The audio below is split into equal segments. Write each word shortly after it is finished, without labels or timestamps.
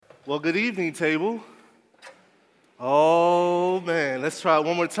Well, good evening, table. Oh, man, let's try it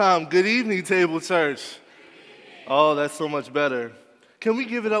one more time. Good evening, table church. Oh, that's so much better. Can we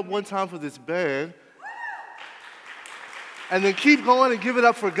give it up one time for this band? And then keep going and give it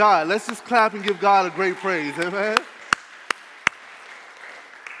up for God. Let's just clap and give God a great praise, amen?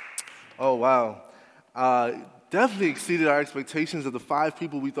 Oh, wow. Definitely exceeded our expectations of the 5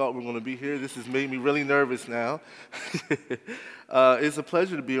 people we thought were going to be here. This has made me really nervous now. It's a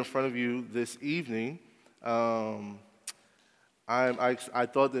pleasure to be in front of you this evening. I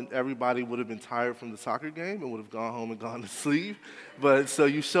thought that everybody would have been tired from the soccer game and would have gone home and gone to sleep. But so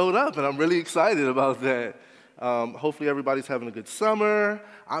you showed up, and I'm really excited about that. Hopefully everybody's having a good summer.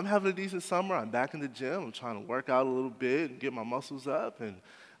 I'm having a decent summer. I'm back in the gym. I'm trying to work out a little bit and get my muscles up and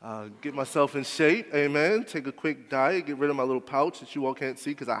get myself in shape, amen. Take a quick diet, get rid of my little pouch that you all can't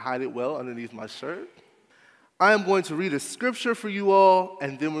see because I hide it well underneath my shirt. I am going to read a scripture for you all,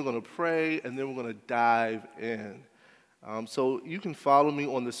 and then we're going to pray, and then we're going to dive in. So you can follow me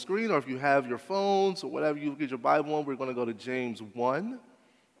on the screen, or if you have your phones or whatever, you get your Bible on, we're going to go to James 1.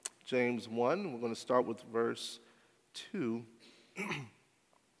 James 1, we're going to start with verse 2.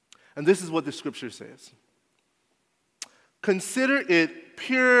 And this is what the scripture says. Consider it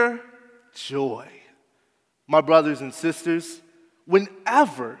pure joy, my brothers and sisters,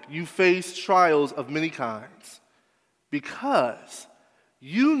 whenever you face trials of many kinds, because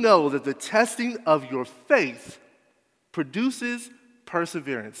you know that the testing of your faith produces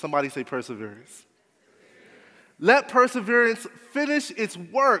perseverance. Somebody say perseverance. Let perseverance finish its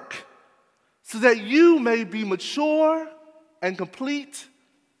work so that you may be mature and complete,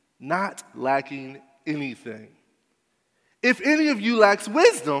 not lacking anything. If any of you lacks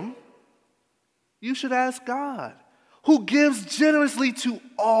wisdom, you should ask God, who gives generously to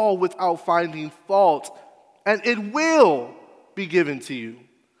all without finding fault, and it will be given to you.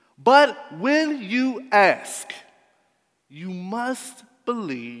 But when you ask, you must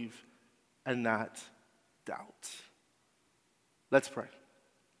believe and not doubt. Let's pray.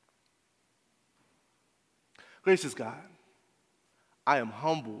 Gracious God, I am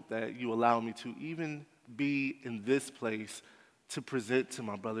humbled that you allow me to even be in this place to present to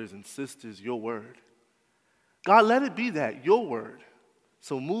my brothers and sisters your word. God, let it be that, your word.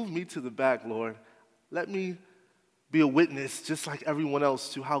 So move me to the back, Lord. Let me be a witness, just like everyone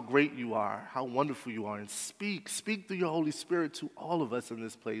else, to how great you are, how wonderful you are, and speak through your Holy Spirit to all of us in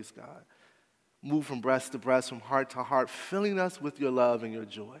this place, God. Move from breast to breast, from heart to heart, filling us with your love and your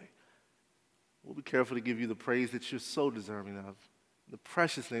joy. We'll be careful to give you the praise that you're so deserving of. In the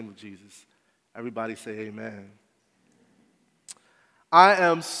precious name of Jesus. Everybody say amen. I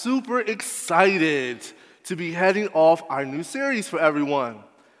am super excited to be heading off our new series for everyone.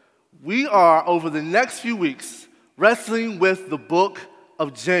 We are, over the next few weeks, wrestling with the book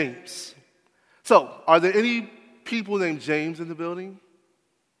of James. So, are there any people named James in the building?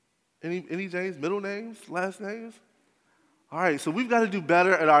 Any James? Middle names? Last names? All right, so we've got to do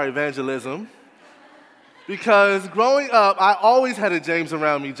better at our evangelism. Because growing up, I always had a James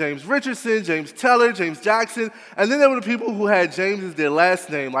around me. James Richardson, James Teller, James Jackson. And then there were the people who had James as their last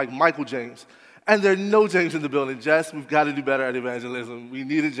name, like Michael James. And there are no James in the building. Jess, we've got to do better at evangelism. We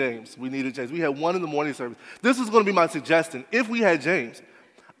need a James. We need a James. We had one in the morning service. This was going to be my suggestion. If we had James,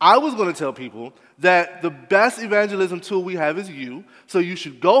 I was going to tell people that the best evangelism tool we have is you. So you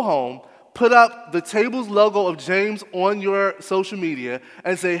should go home, put up the table's logo of James on your social media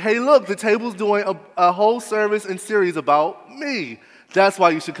and say, hey, look, the table's doing a whole service and series about me. That's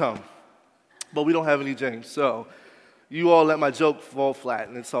why you should come. But we don't have any James, so you all let my joke fall flat,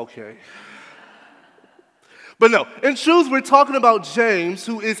 and it's okay. But no, in truth, we're talking about James,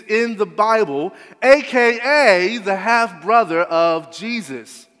 who is in the Bible, a.k.a. the half-brother of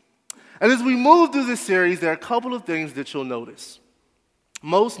Jesus. And as we move through this series, there are a couple of things that you'll notice.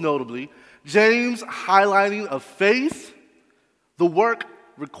 Most notably, James highlighting of faith, the work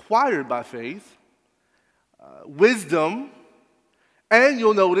required by faith, wisdom, and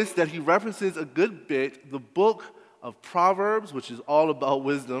you'll notice that he references a good bit the book of Proverbs, which is all about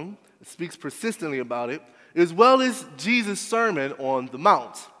wisdom. It speaks persistently about it, as well as Jesus' sermon on the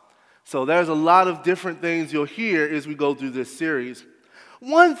Mount. So there's a lot of different things you'll hear as we go through this series.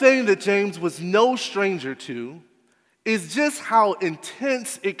 One thing that James was no stranger to is just how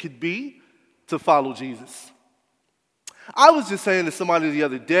intense it could be to follow Jesus. I was just saying to somebody the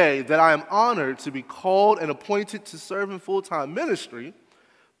other day that I am honored to be called and appointed to serve in full-time ministry,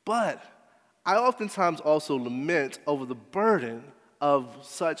 but I oftentimes also lament over the burden of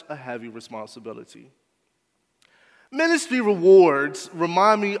such a heavy responsibility. Ministry rewards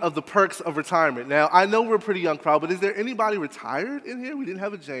remind me of the perks of retirement. Now, I know we're a pretty young crowd, but is there anybody retired in here? We didn't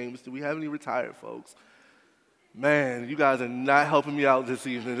have a James. Do we have any retired folks? Man, you guys are not helping me out this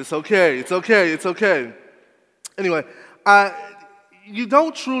evening. It's okay. It's okay. It's okay. Anyway, you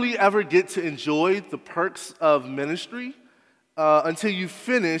don't truly ever get to enjoy the perks of ministry until you've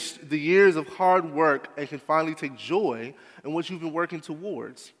finished the years of hard work and can finally take joy in what you've been working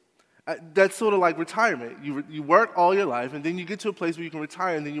towards. That's sort of like retirement. You work all your life, and then you get to a place where you can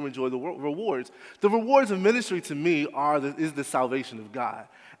retire, and then you enjoy the rewards. The rewards of ministry to me is the salvation of God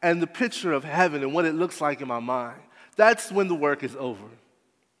and the picture of heaven and what it looks like in my mind. That's when the work is over.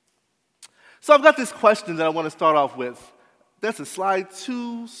 So I've got this question that I want to start off with. That's a slide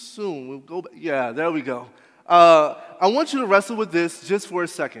too soon. We'll go back. Yeah, there we go. I want you to wrestle with this just for a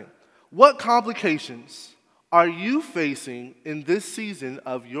second. What complications are you facing in this season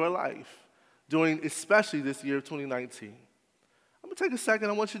of your life, during especially this year of 2019? I'm going to take a second.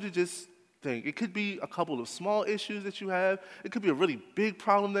 I want you to just think. It could be a couple of small issues that you have. It could be a really big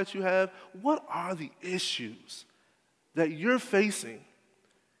problem that you have. What are the issues that you're facing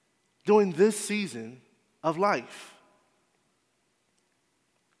during this season of life?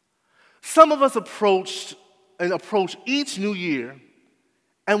 Some of us approach each new year,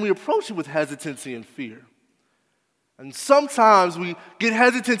 and we approach it with hesitancy and fear. And sometimes we get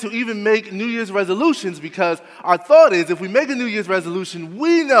hesitant to even make New Year's resolutions because our thought is if we make a New Year's resolution,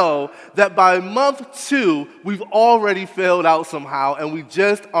 we know that by month 2, we've already failed out somehow and we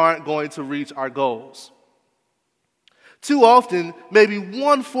just aren't going to reach our goals. Too often, maybe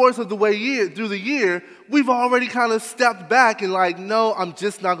 1/4 of the way through the year, we've already kind of stepped back and like, no, I'm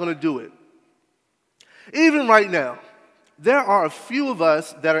just not going to do it. Even right now, there are a few of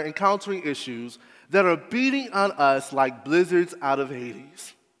us that are encountering issues that are beating on us like blizzards out of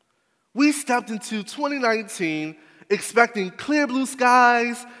Hades. We stepped into 2019 expecting clear blue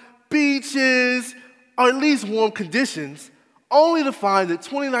skies, beaches, or at least warm conditions, only to find that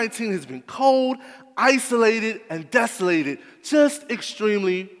 2019 has been cold, isolated, and desolated, just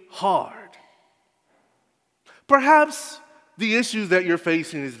extremely hard. Perhaps the issues that you're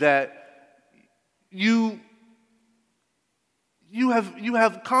facing is that you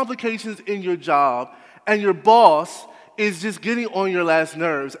have complications in your job, and your boss is just getting on your last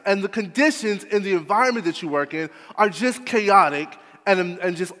nerves, and the conditions in the environment that you work in are just chaotic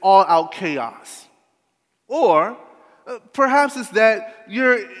and just all-out chaos. Or perhaps it's that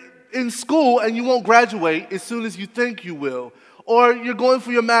you're in school and you won't graduate as soon as you think you will, or you're going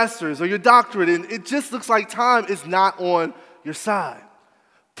for your master's or your doctorate, and it just looks like time is not on your side.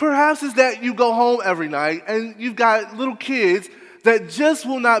 Perhaps it's that you go home every night and you've got little kids that just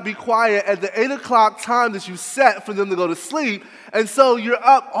will not be quiet at the 8 o'clock time that you set for them to go to sleep. And so you're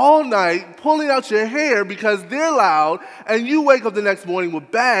up all night pulling out your hair because they're loud, and you wake up the next morning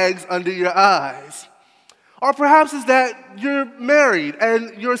with bags under your eyes. Or perhaps it's that you're married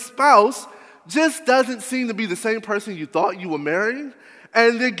and your spouse just doesn't seem to be the same person you thought you were marrying,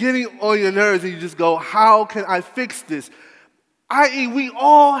 and they're getting on your nerves, and you just go, how can I fix this? I.e., we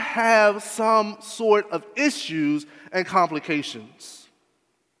all have some sort of issues and complications.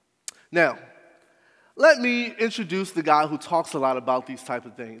 Now, let me introduce the guy who talks a lot about these type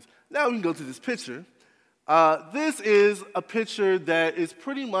of things. Now we can go to this picture. This is a picture that is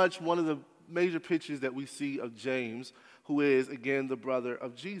pretty much one of the major pictures that we see of James, who is, again, the brother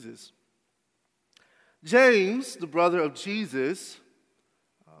of Jesus. James, the brother of Jesus,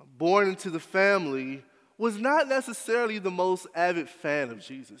 born into the family, was not necessarily the most avid fan of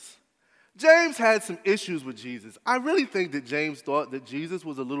Jesus. James had some issues with Jesus. I really think that James thought that Jesus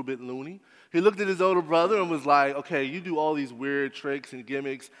was a little bit loony. He looked at his older brother and was like, okay, you do all these weird tricks and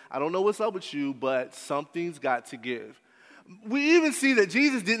gimmicks. I don't know what's up with you, but something's got to give. We even see that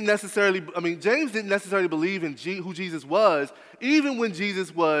James didn't necessarily believe in who Jesus was, even when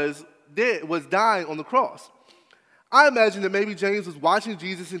Jesus was dying on the cross. I imagine that maybe James was watching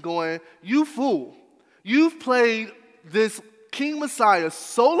Jesus and going, you fool. You've played this King Messiah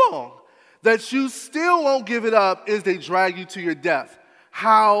so long that you still won't give it up as they drag you to your death.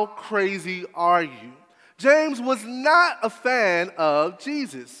 How crazy are you? James was not a fan of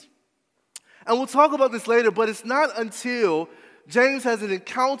Jesus. And we'll talk about this later, but it's not until James has an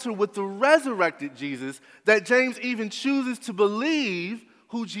encounter with the resurrected Jesus that James even chooses to believe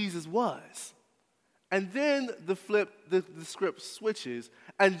who Jesus was. And then the script switches,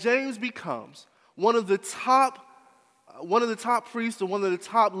 and James becomes one of the top priests or one of the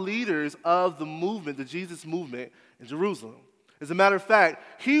top leaders of the movement, the Jesus movement in Jerusalem. As a matter of fact,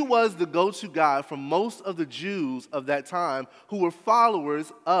 he was the go-to guy for most of the Jews of that time who were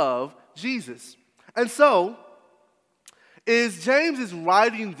followers of Jesus. And so, is James is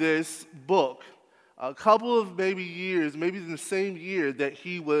writing this book a couple of maybe years, maybe in the same year that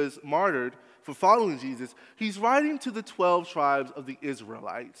he was martyred for following Jesus. He's writing to the 12 tribes of the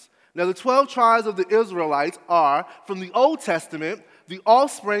Israelites. Now, the 12 tribes of the Israelites are, from the Old Testament, the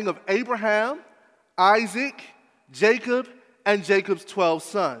offspring of Abraham, Isaac, Jacob, and Jacob's 12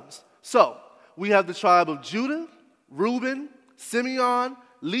 sons. So, we have the tribe of Judah, Reuben, Simeon,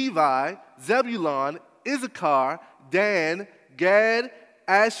 Levi, Zebulun, Issachar, Dan, Gad,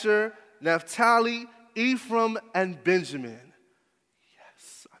 Asher, Naphtali, Ephraim, and Benjamin.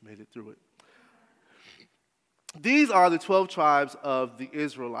 Yes, I made it through it. These are the 12 tribes of the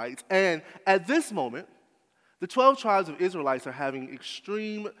Israelites. And at this moment, the 12 tribes of Israelites are having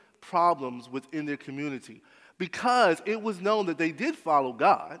extreme problems within their community because it was known that they did follow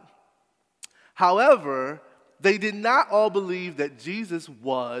God. However, they did not all believe that Jesus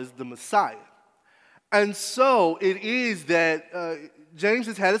was the Messiah. And so it is that James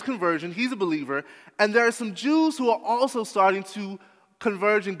has had his conversion, he's a believer, and there are some Jews who are also starting to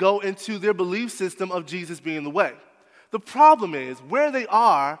converge and go into their belief system of Jesus being the way. The problem is, where they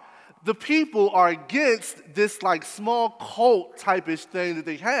are, the people are against this like small cult type-ish thing that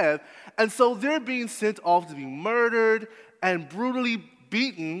they have, and so they're being sent off to be murdered and brutally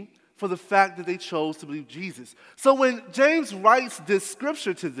beaten for the fact that they chose to believe Jesus. So when James writes this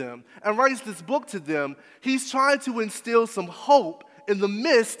scripture to them and writes this book to them, he's trying to instill some hope in the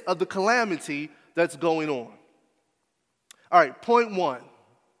midst of the calamity that's going on. All right, point one.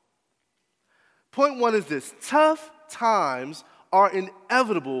 Point one is this: tough times are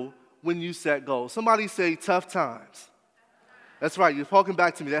inevitable when you set goals. Somebody say tough times. That's right, you're talking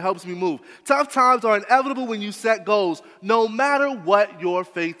back to me. That helps me move. Tough times are inevitable when you set goals, no matter what your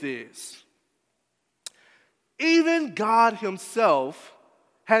faith is. Even God himself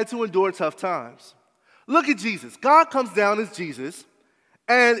had to endure tough times. Look at Jesus. God comes down as Jesus,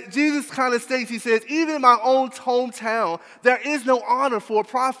 and Jesus kind of states, he says, even in my own hometown, there is no honor for a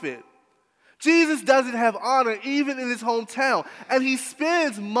prophet. Jesus doesn't have honor even in his hometown, and he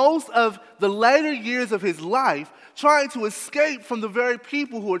spends most of the later years of his life trying to escape from the very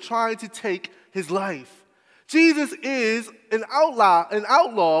people who are trying to take his life. Jesus is an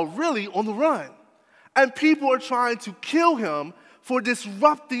outlaw really on the run, and people are trying to kill him for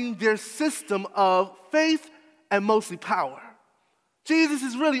disrupting their system of faith and mostly power. Jesus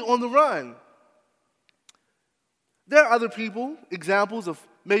is really on the run. There are other people, examples of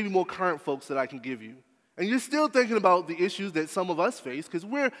maybe more current folks that I can give you. And you're still thinking about the issues that some of us face, because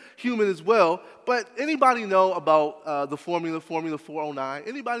we're human as well. But anybody know about the Formula 409?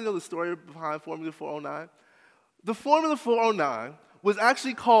 Anybody know the story behind Formula 409? The Formula 409 was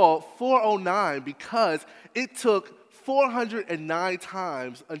actually called 409 because it took 409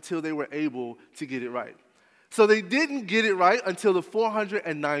 times until they were able to get it right. So they didn't get it right until the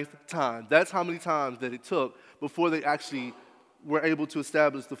 409th time. That's how many times that it took before they actually were able to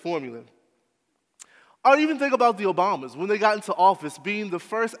establish the formula. Or even think about the Obamas, when they got into office, being the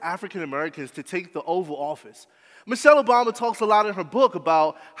first African Americans to take the Oval Office. Michelle Obama talks a lot in her book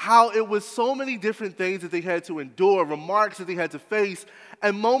about how it was so many different things that they had to endure, remarks that they had to face,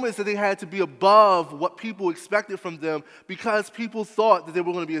 and moments that they had to be above what people expected from them because people thought that they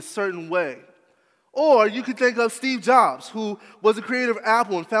were going to be a certain way. Or you could think of Steve Jobs, who was the creator of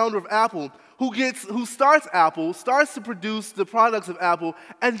Apple and founder of Apple, who starts Apple, starts to produce the products of Apple,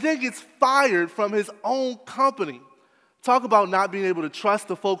 and then gets fired from his own company. Talk about not being able to trust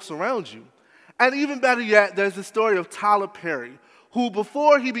the folks around you. And even better yet, there's the story of Tyler Perry, who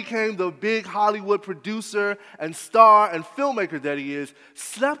before he became the big Hollywood producer and star and filmmaker that he is,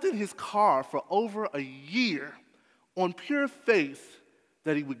 slept in his car for over a year on pure faith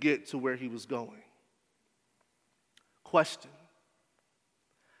that he would get to where he was going. Question: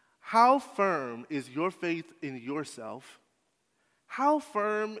 how firm is your faith in yourself? How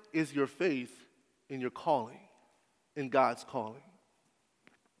firm is your faith in your calling, in God's calling?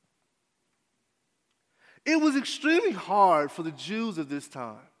 It was extremely hard for the Jews of this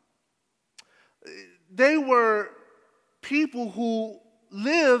time. They were people who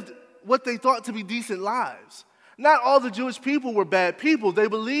lived what they thought to be decent lives. Not all the Jewish people were bad people. They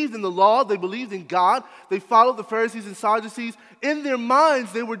believed in the law. They believed in God. They followed the Pharisees and Sadducees. In their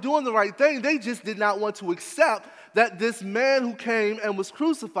minds, they were doing the right thing. They just did not want to accept that this man who came and was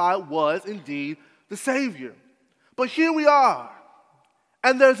crucified was indeed the Savior. But here we are,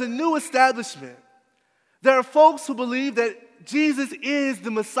 and there's a new establishment. There are folks who believe that Jesus is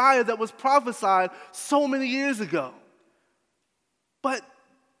the Messiah that was prophesied so many years ago. But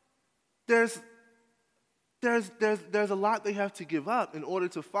there's a lot they have to give up in order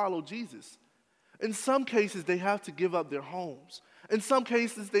to follow Jesus. In some cases, they have to give up their homes. In some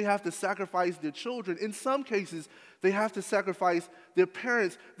cases, they have to sacrifice their children. In some cases, they have to sacrifice their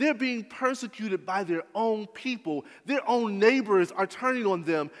parents. They're being persecuted by their own people. Their own neighbors are turning on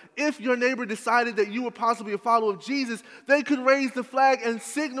them. If your neighbor decided that you were possibly a follower of Jesus, they could raise the flag and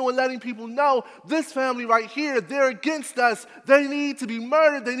signal and letting people know, this family right here, they're against us. They need to be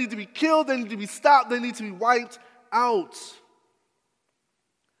murdered. They need to be killed. They need to be stopped. They need to be wiped out.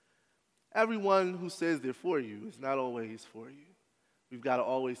 Everyone who says they're for you is not always for you. We've got to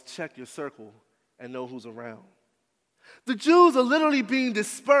always check your circle and know who's around. The Jews are literally being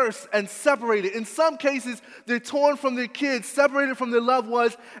dispersed and separated. In some cases, they're torn from their kids, separated from their loved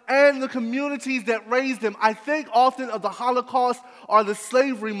ones, and the communities that raised them. I think often of the Holocaust or the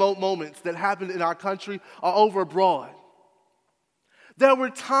slavery moments that happened in our country or over abroad. There were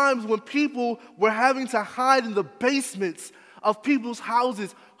times when people were having to hide in the basements of people's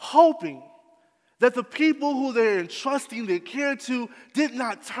houses, hoping that the people who they're entrusting their care to did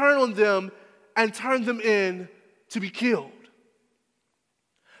not turn on them and turn them in to be killed.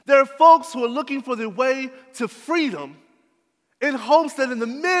 There are folks who are looking for their way to freedom in hopes that in the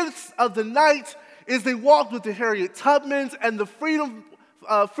midst of the night, as they walked with the Harriet Tubmans and the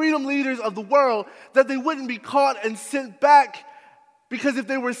freedom leaders of the world, that they wouldn't be caught and sent back, because if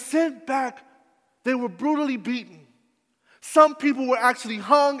they were sent back, they were brutally beaten. Some people were actually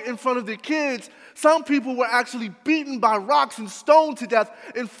hung in front of their kids. Some people were actually beaten by rocks and stoned to death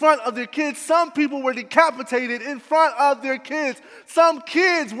in front of their kids. Some people were decapitated in front of their kids. Some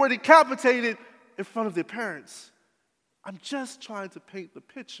kids were decapitated in front of their parents. I'm just trying to paint the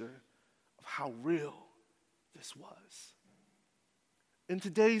picture of how real this was. In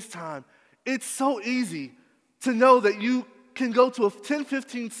today's time, it's so easy to know that you can go to a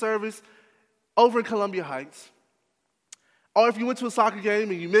 10:15 service over in Columbia Heights. Or if you went to a soccer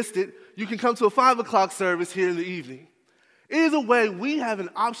game and you missed it, you can come to a 5 o'clock service here in the evening. Either way, we have an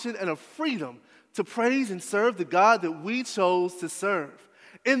option and a freedom to praise and serve the God that we chose to serve.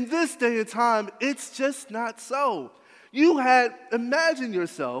 In this day and time, it's just not so. Imagine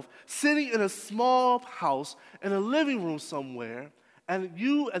yourself sitting in a small house in a living room somewhere, and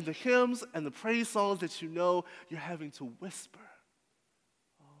you and the hymns and the praise songs that you know, you're having to whisper,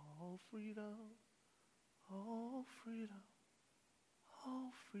 "Oh, freedom, oh, freedom.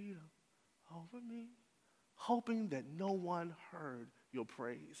 Oh, freedom over me," hoping that no one heard your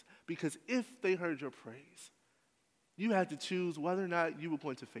praise. Because if they heard your praise, you had to choose whether or not you were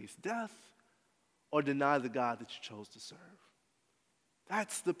going to face death or deny the God that you chose to serve.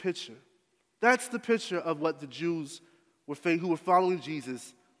 That's the picture. That's the picture of what the Jews who were following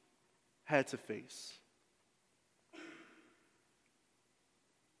Jesus had to face.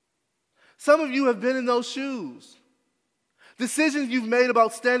 Some of you have been in those shoes. Decisions you've made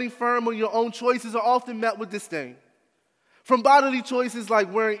about standing firm on your own choices are often met with disdain. From bodily choices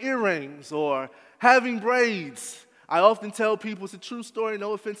like wearing earrings or having braids. I often tell people, it's a true story,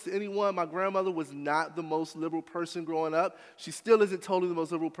 no offense to anyone, my grandmother was not the most liberal person growing up. She still isn't totally the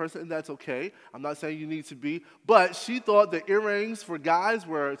most liberal person, and that's okay. I'm not saying you need to be. But she thought that earrings for guys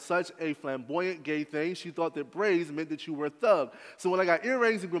were such a flamboyant gay thing. She thought that braids meant that you were a thug. So when I got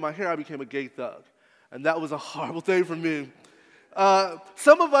earrings and grew my hair, I became a gay thug. And that was a horrible thing for me.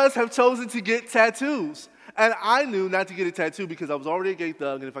 Some of us have chosen to get tattoos. And I knew not to get a tattoo because I was already a gay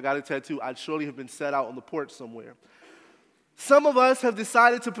thug, and if I got a tattoo, I'd surely have been set out on the porch somewhere. Some of us have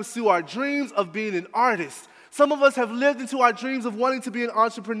decided to pursue our dreams of being an artist. Some of us have lived into our dreams of wanting to be an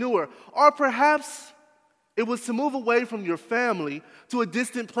entrepreneur. Or perhaps it was to move away from your family to a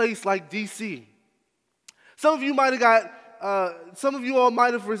distant place like D.C. Some of you all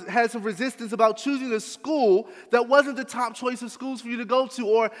might have had some resistance about choosing a school that wasn't the top choice of schools for you to go to,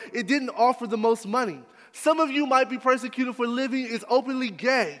 or it didn't offer the most money. Some of you might be persecuted for living as openly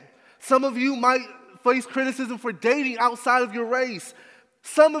gay. Some of you might face criticism for dating outside of your race.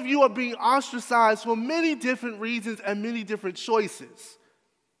 Some of you are being ostracized for many different reasons and many different choices.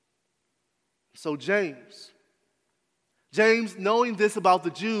 So James, knowing this about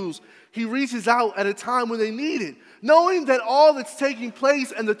the Jews, he reaches out at a time when they need it. Knowing that all that's taking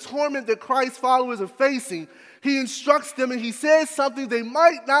place and the torment that Christ's followers are facing, he instructs them and he says something they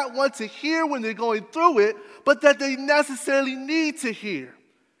might not want to hear when they're going through it, but that they necessarily need to hear.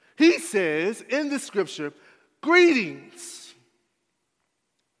 He says in the scripture, "Greetings.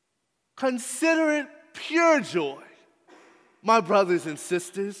 Consider it pure joy, my brothers and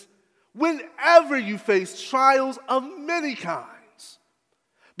sisters, whenever you face trials of many kinds,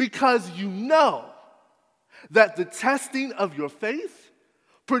 because you know that the testing of your faith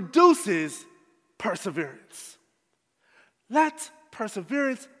produces perseverance. Let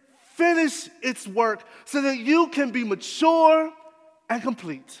perseverance finish its work so that you can be mature and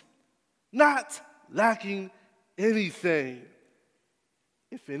complete, not lacking anything.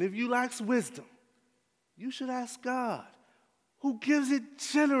 If any of you lacks wisdom, you should ask God, who gives it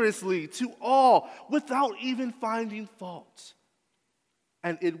generously to all without even finding fault,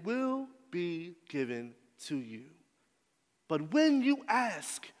 and it will be given to you. But when you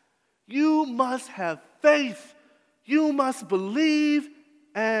ask, you must have faith. You must believe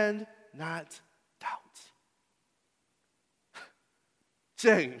and not doubt.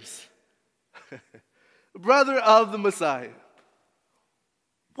 James, brother of the Messiah,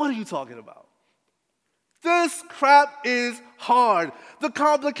 what are you talking about? This crap is hard. The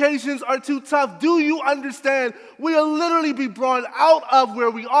complications are too tough. Do you understand? We'll literally be brought out of where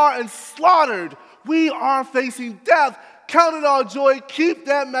we are and slaughtered. We are facing death. Count it all joy. Keep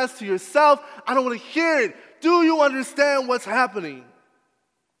that mess to yourself. I don't want to hear it. Do you understand what's happening?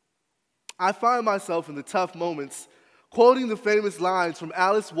 I find myself in the tough moments quoting the famous lines from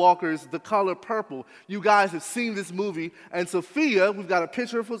Alice Walker's The Color Purple. You guys have seen this movie. And Sophia, we've got a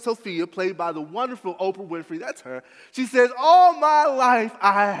picture of Sophia, played by the wonderful Oprah Winfrey. That's her. She says, all my life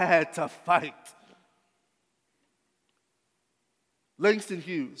I had to fight. Langston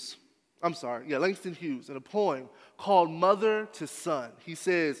Hughes, in a poem called Mother to Son, he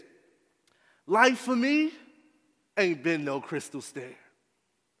says, life for me ain't been no crystal stair.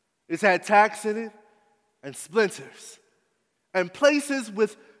 It's had tacks in it and splinters and places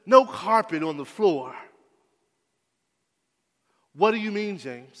with no carpet on the floor. What do you mean,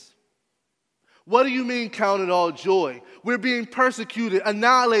 James? What do you mean count it all joy? We're being persecuted,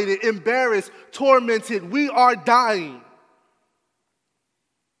 annihilated, embarrassed, tormented. We are dying.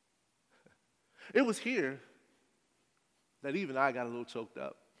 It was here that even I got a little choked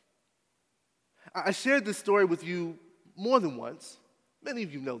up. I shared this story with you more than once. Many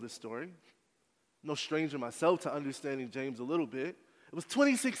of you know this story. No stranger myself to understanding James a little bit. It was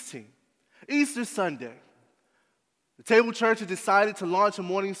 2016, Easter Sunday. The Table Church had decided to launch a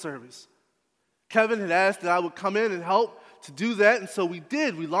morning service. Kevin had asked that I would come in and help to do that, and so we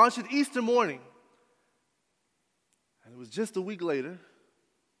did. We launched it Easter morning. And it was just a week later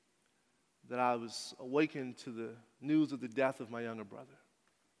that I was awakened to the news of the death of my younger brother.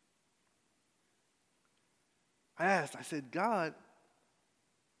 I said, God,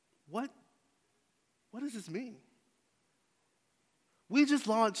 what does this mean? We just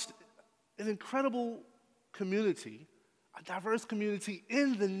launched an incredible community, a diverse community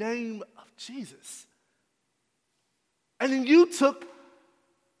in the name of Jesus. And then you took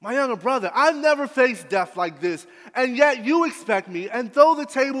my younger brother. I've never faced death like this, and yet you expect me, and though the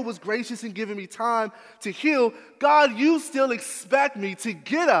table was gracious in giving me time to heal, God, you still expect me to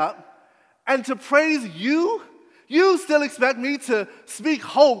get up and to praise you? You still expect me to speak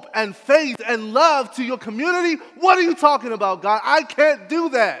hope and faith and love to your community? What are you talking about, God? I can't do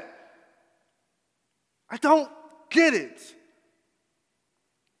that. I don't get it.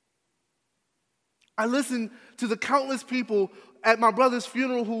 I listened to the countless people at my brother's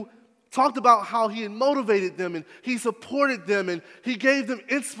funeral who talked about how he had motivated them and he supported them and he gave them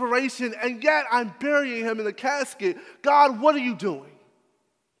inspiration, and yet I'm burying him in the casket. God, what are you doing?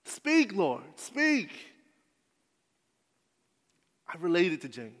 Speak, Lord, speak. I related to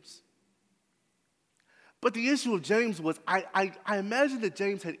James. But the issue of James was I imagine that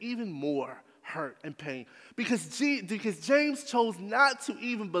James had even more hurt and pain because James chose not to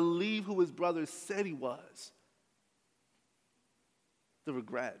even believe who his brother said he was. The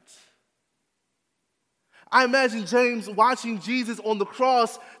regret. I imagine James watching Jesus on the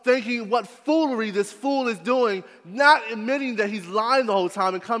cross thinking what foolery this fool is doing, not admitting that he's lying the whole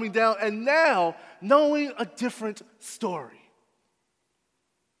time and coming down, and now knowing a different story.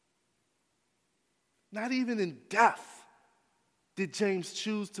 Not even in death did James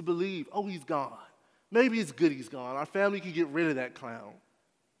choose to believe, oh, he's gone. Maybe it's good he's gone. Our family can get rid of that clown.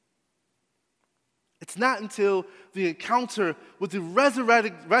 It's not until the encounter with the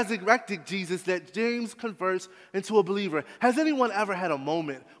resurrected Jesus that James converts into a believer. Has anyone ever had a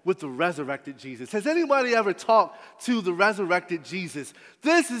moment with the resurrected Jesus? Has anybody ever talked to the resurrected Jesus?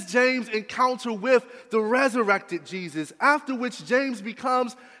 This is James' encounter with the resurrected Jesus, after which James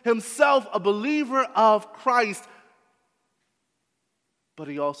becomes himself a believer of Christ, but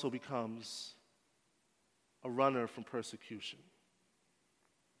he also becomes a runner from persecution.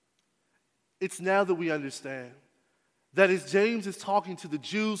 It's now that we understand that as James is talking to the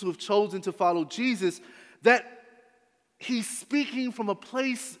Jews who have chosen to follow Jesus, that he's speaking from a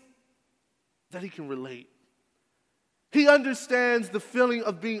place that he can relate. He understands the feeling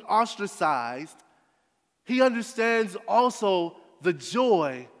of being ostracized. He understands also the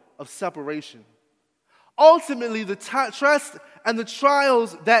joy of separation. Ultimately, the test and the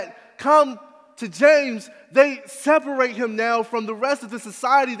trials that come to James, they separate him now from the rest of the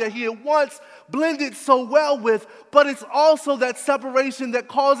society that he had once blended so well with, but it's also that separation that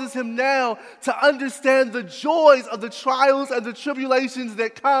causes him now to understand the joys of the trials and the tribulations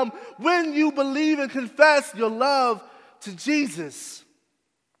that come when you believe and confess your love to Jesus.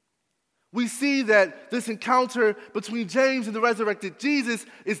 We see that this encounter between James and the resurrected Jesus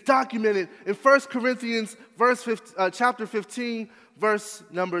is documented in 1 Corinthians chapter 15, verse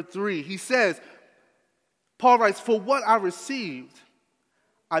number 3. He says, Paul writes, "For what I received,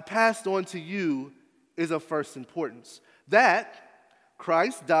 I passed on to you is of first importance, that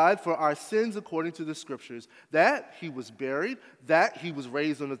Christ died for our sins according to the Scriptures, that he was buried, that he was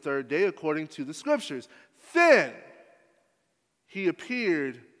raised on the third day according to the Scriptures. Then he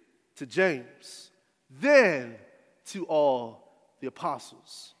appeared to James, then to all the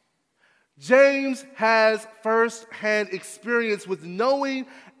apostles." James has first-hand experience with knowing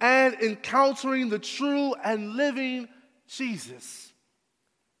and encountering the true and living Jesus,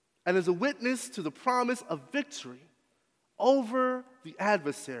 and is a witness to the promise of victory over the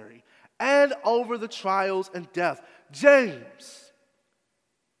adversary and over the trials and death. James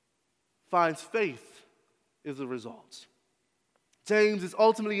finds faith is the result. James is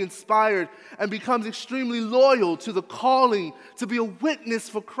ultimately inspired and becomes extremely loyal to the calling to be a witness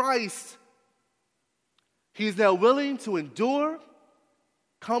for Christ. He is now willing to endure,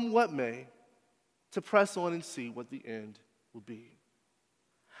 come what may, to press on and see what the end will be.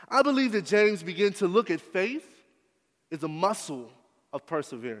 I believe that James began to look at faith as a muscle of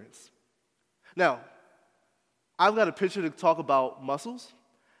perseverance. Now, I've got a picture to talk about muscles,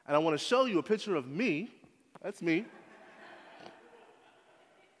 and I want to show you a picture of me. That's me.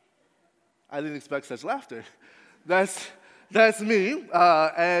 I didn't expect such laughter. That's me,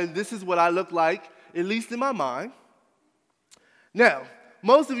 and this is what I look like, at least in my mind. Now,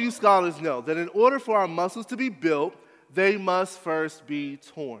 most of you scholars know that in order for our muscles to be built, they must first be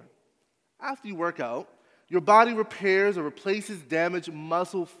torn. After you work out, your body repairs or replaces damaged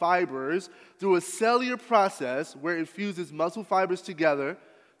muscle fibers through a cellular process where it fuses muscle fibers together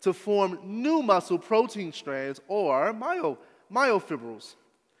to form new muscle protein strands or myofibrils.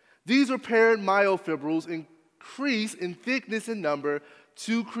 These repaired myofibrils increase in thickness and number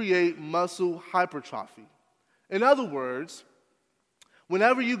to create muscle hypertrophy. In other words,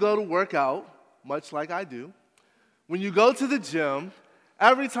 whenever you go to work out, much like I do, when you go to the gym,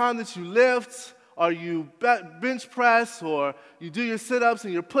 every time that you lift or you bench press or you do your sit-ups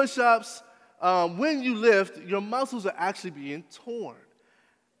and your push-ups, when you lift, your muscles are actually being torn.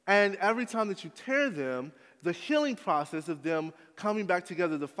 And every time that you tear them, the healing process of them coming back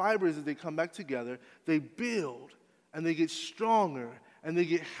together, the fibers as they come back together, they build and they get stronger and they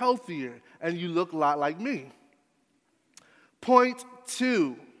get healthier, and you look a lot like me. Point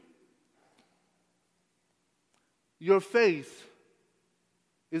 2, your faith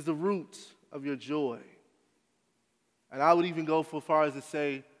is the root of your joy. And I would even go so far as to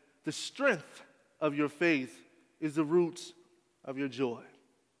say the strength of your faith is the root of your joy.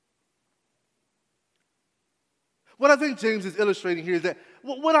 What I think James is illustrating here is that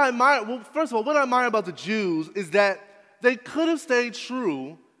what I admire about the Jews is that they could have stayed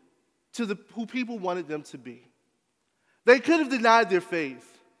true to who people wanted them to be. They could have denied their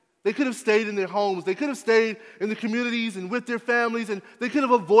faith. They could have stayed in their homes. They could have stayed in the communities and with their families, and they could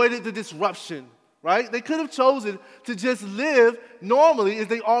have avoided the disruption, right? They could have chosen to just live normally as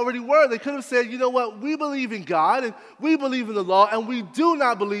they already were. They could have said, you know what, we believe in God, and we believe in the law, and we do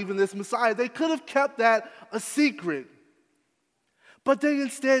not believe in this Messiah. They could have kept that a secret. But they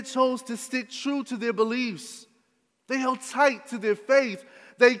instead chose to stick true to their beliefs. They held tight to their faith.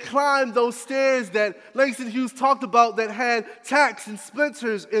 They climbed those stairs that Langston Hughes talked about that had tacks and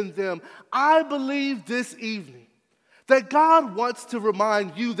splinters in them. I believe this evening that God wants to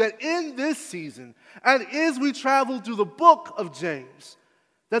remind you that in this season, and as we travel through the book of James,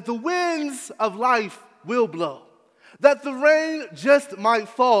 that the winds of life will blow, that the rain just might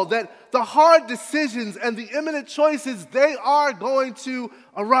fall, that the hard decisions and the imminent choices, they are going to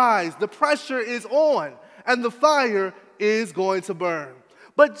arise. The pressure is on, and the fire is going to burn.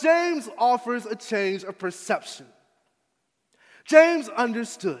 But James offers a change of perception. James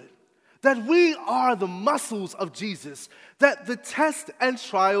understood that we are the muscles of Jesus, that the tests and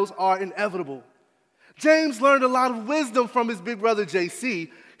trials are inevitable. James learned a lot of wisdom from his big brother JC.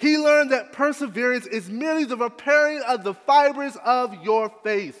 He learned that perseverance is merely the repairing of the fibers of your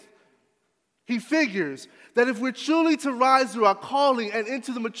faith. He figures that if we're truly to rise through our calling and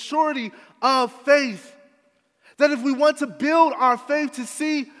into the maturity of faith, that if we want to build our faith to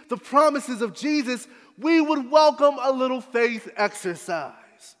see the promises of Jesus, we would welcome a little faith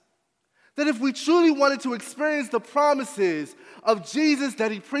exercise. That if we truly wanted to experience the promises of Jesus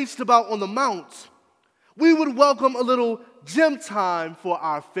that he preached about on the Mount, we would welcome a little gym time for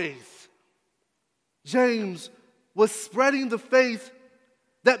our faith. James was spreading the faith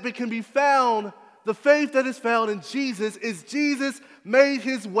that can be found. The faith that is found in Jesus is Jesus made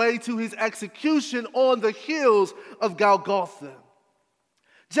his way to his execution on the hills of Golgotha.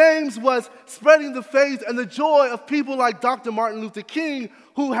 James was spreading the faith and the joy of people like Dr. Martin Luther King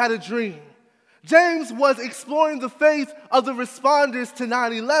who had a dream. James was exploring the faith of the responders to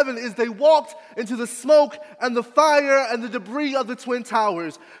 9/11 as they walked into the smoke and the fire and the debris of the Twin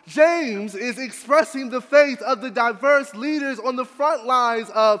Towers. James is expressing the faith of the diverse leaders on the front lines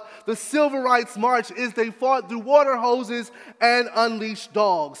of the Civil Rights March as they fought through water hoses and unleashed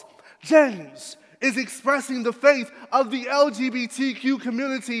dogs. James is expressing the faith of the LGBTQ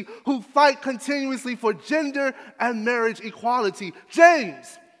community who fight continuously for gender and marriage equality.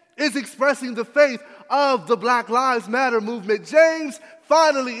 James is expressing the faith of the Black Lives Matter movement. James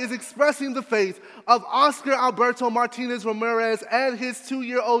finally is expressing the faith of Oscar Alberto Martinez Ramirez and his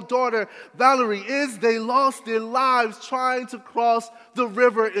 2-year-old daughter, Valerie, as they lost their lives trying to cross the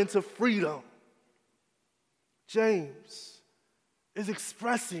river into freedom. James is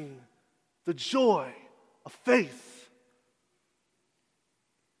expressing the joy of faith.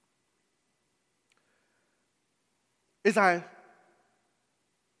 As I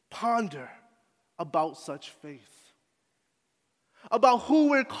ponder about such faith, about who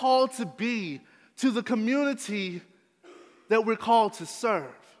we're called to be to the community that we're called to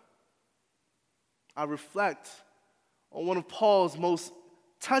serve, I reflect on one of Paul's most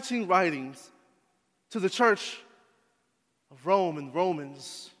touching writings to the church of Rome in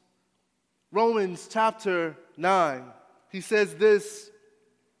Romans chapter 9. He says this: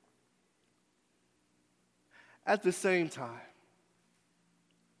 at the same time,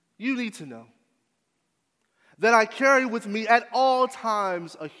 you need to know that I carry with me at all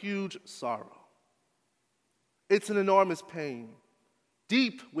times a huge sorrow. It's an enormous pain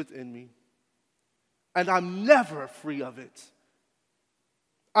deep within me, and I'm never free of it.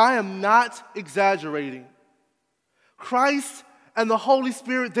 I am not exaggerating. Christ and the Holy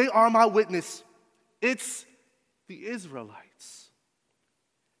Spirit, they are my witness. It's the Israelites.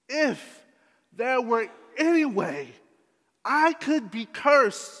 If there were any way I could be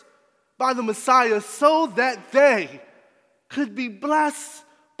cursed by the Messiah so that they could be blessed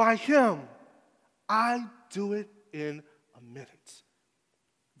by him, I'd do it in a minute.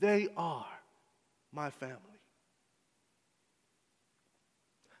 They are my family.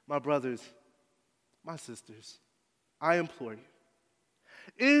 My brothers, my sisters, I implore you,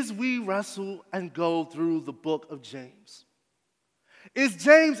 as we wrestle and go through the book of James, as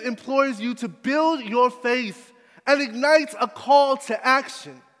James implores you to build your faith and ignites a call to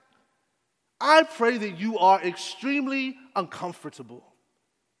action, I pray that you are extremely uncomfortable.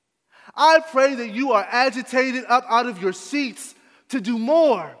 I pray that you are agitated up out of your seats to do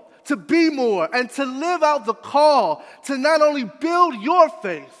more, to be more, and to live out the call to not only build your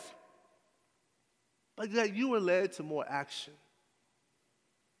faith, but that you are led to more action.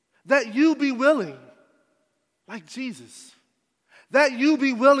 That you be willing, like Jesus. That you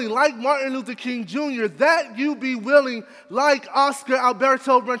be willing, like Martin Luther King Jr., that you be willing, like Oscar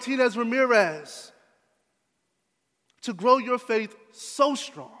Alberto Martinez Ramirez, to grow your faith so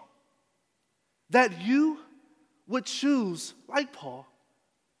strong that you would choose, like Paul,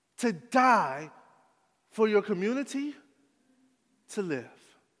 to die for your community to live.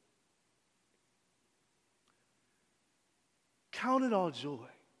 Count it all joy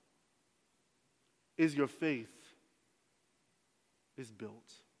as your faith is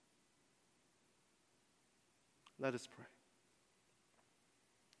built. Let us pray.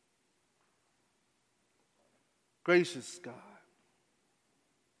 Gracious God,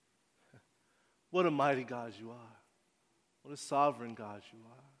 what a mighty God you are. What a sovereign God you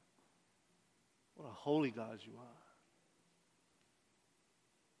are. What a holy God you are.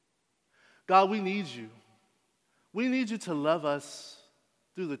 God, we need you. We need you to love us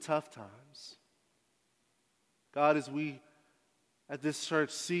through the tough times. God, as we at this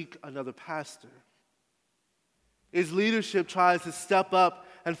church seek another pastor, as leadership tries to step up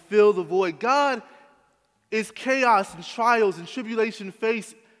and fill the void, God, as chaos and trials and tribulation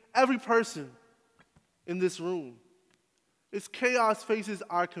face every person in this room, as chaos faces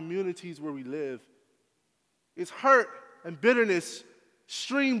our communities where we live, as hurt and bitterness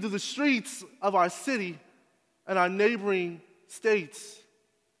stream through the streets of our city and our neighboring states,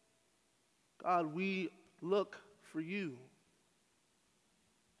 God, we look for you.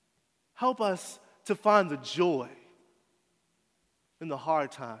 Help us to find the joy in the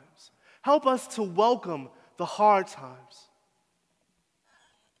hard times. Help us to welcome the hard times,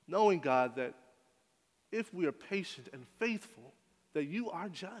 knowing, God, that if we are patient and faithful, that you are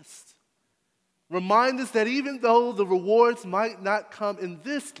just. Remind us that even though the rewards might not come in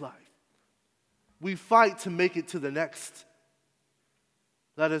this life, we fight to make it to the next.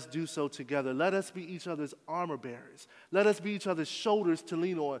 Let us do so together. Let us be each other's armor bearers. Let us be each other's shoulders to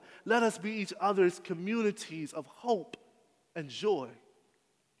lean on. Let us be each other's communities of hope and joy.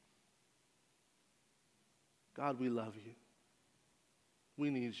 God, we love you. We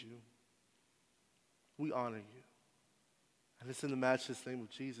need you. We honor you. And it's in the matchless name of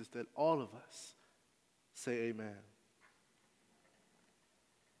Jesus that all of us say amen.